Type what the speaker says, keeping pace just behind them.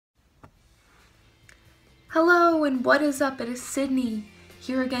Hello and what is up? It is Sydney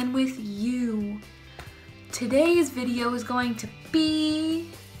here again with you. Today's video is going to be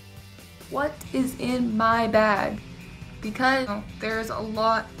what is in my bag, because there's a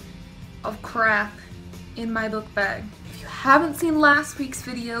lot of crap in my book bag. If you haven't seen last week's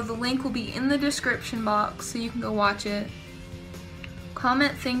video, the link will be in the description box so you can go watch it.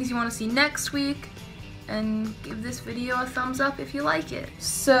 Comment things you want to see next week and give this video a thumbs up if you like it.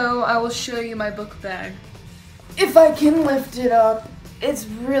 So I will show you my book bag. If I can lift it up, it's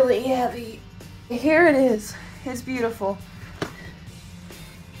really heavy. Here it is. It's beautiful.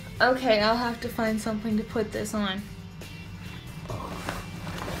 Okay, I'll have to find something to put this on.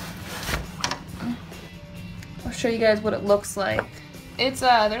 I'll show you guys what it looks like. It's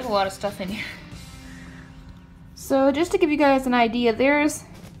there's a lot of stuff in here. So just to give you guys an idea, there's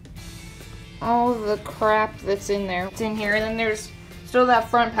all the crap that's in there. It's in here, and then there's still that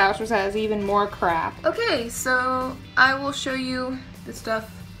front pouch which has even more crap. Okay, so I will show you the stuff.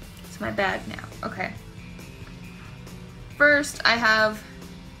 It's my bag now. Okay. First, I have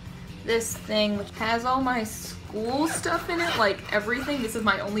this thing which has all my school stuff in it, like everything. This is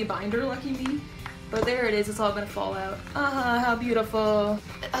my only binder, lucky me. But there it is, it's all gonna fall out. How beautiful.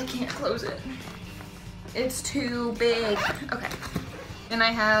 I can't close it. It's too big. Okay. And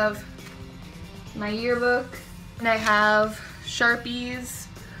I have my yearbook, and I have Sharpies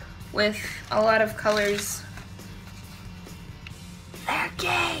with a lot of colors. They're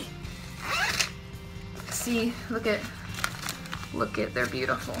gay. See, look at, they're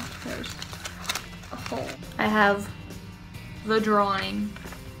beautiful. There's a hole. I have the drawing.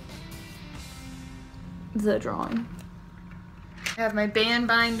 I have my band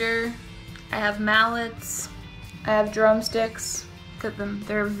binder. I have mallets. I have drumsticks. Look at them,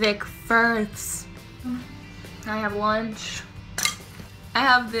 they're Vic Firths. I have lunch. I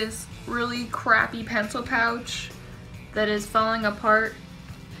have this really crappy pencil pouch that is falling apart.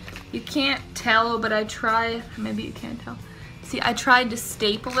 You can't tell, but I tried, maybe you can't tell. See, I tried to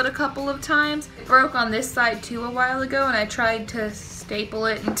staple it a couple of times. It broke on this side too a while ago, and I tried to staple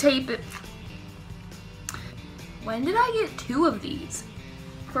it and tape it. When did I get 2 of these?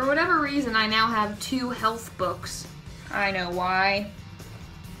 For whatever reason, I now have 2 health books. I know why.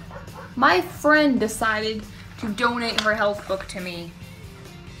 My friend decided to donate her health book to me.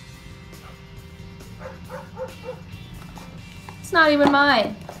 It's not even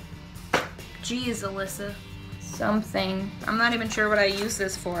mine. Jeez, Alyssa. Something. I'm not even sure what I use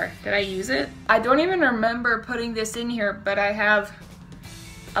this for. Did I use it? I don't even remember putting this in here, but I have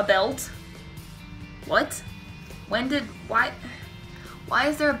a belt. What? Why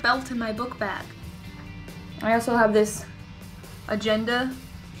is there a belt in my book bag? I also have this agenda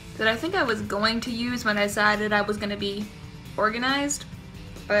that I think I was going to use when I decided I was going to be organized,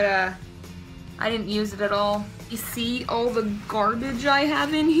 but I didn't use it at all. You see all the garbage I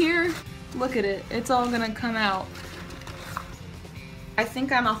have in here? Look at it. It's all going to come out. I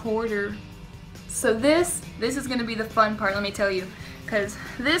think I'm a hoarder. So this is going to be the fun part, let me tell you, because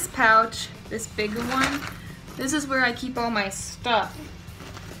this pouch, this bigger one, this is where I keep all my stuff,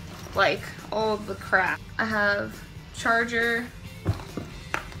 like all of the crap. I have charger,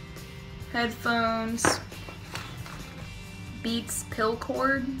 headphones, Beats pill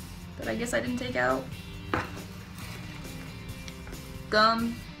cord that I guess I didn't take out,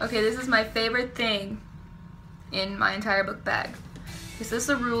 gum. Okay, this is my favorite thing in my entire book bag. This is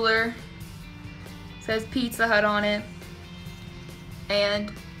a ruler, it says Pizza Hut on it,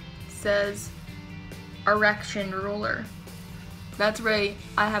 and says erection ruler. That's right,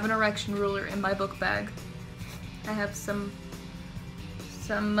 I have an erection ruler in my book bag. I have some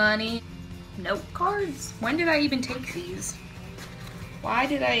money. Note cards. When did I even take these? Why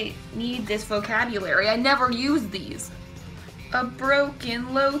did I need this vocabulary? I never use these. A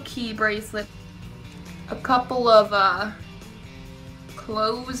broken low-key bracelet. A couple of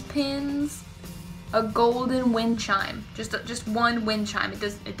clothespins. A golden wind chime. Just one wind chime.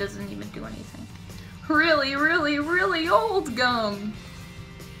 It doesn't even do anything. Really, really, really old gum.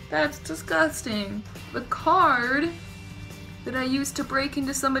 That's disgusting. The card that I used to break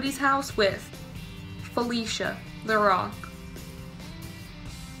into somebody's house with. Felicia, the Rock.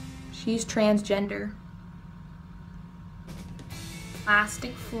 She's transgender.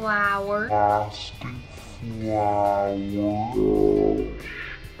 Plastic flower.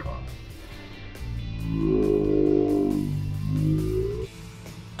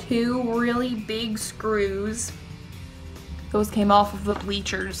 Two really big screws. Those came off of the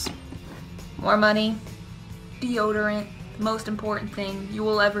bleachers. More money. Deodorant. The most important thing you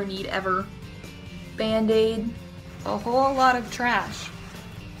will ever need ever. Band-Aid. A whole lot of trash.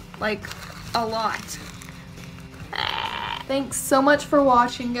 Like, a lot. Thanks so much for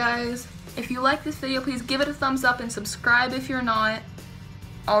watching, guys. If you like this video, please give it a thumbs up and subscribe if you're not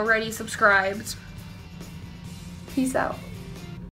already subscribed. Peace out.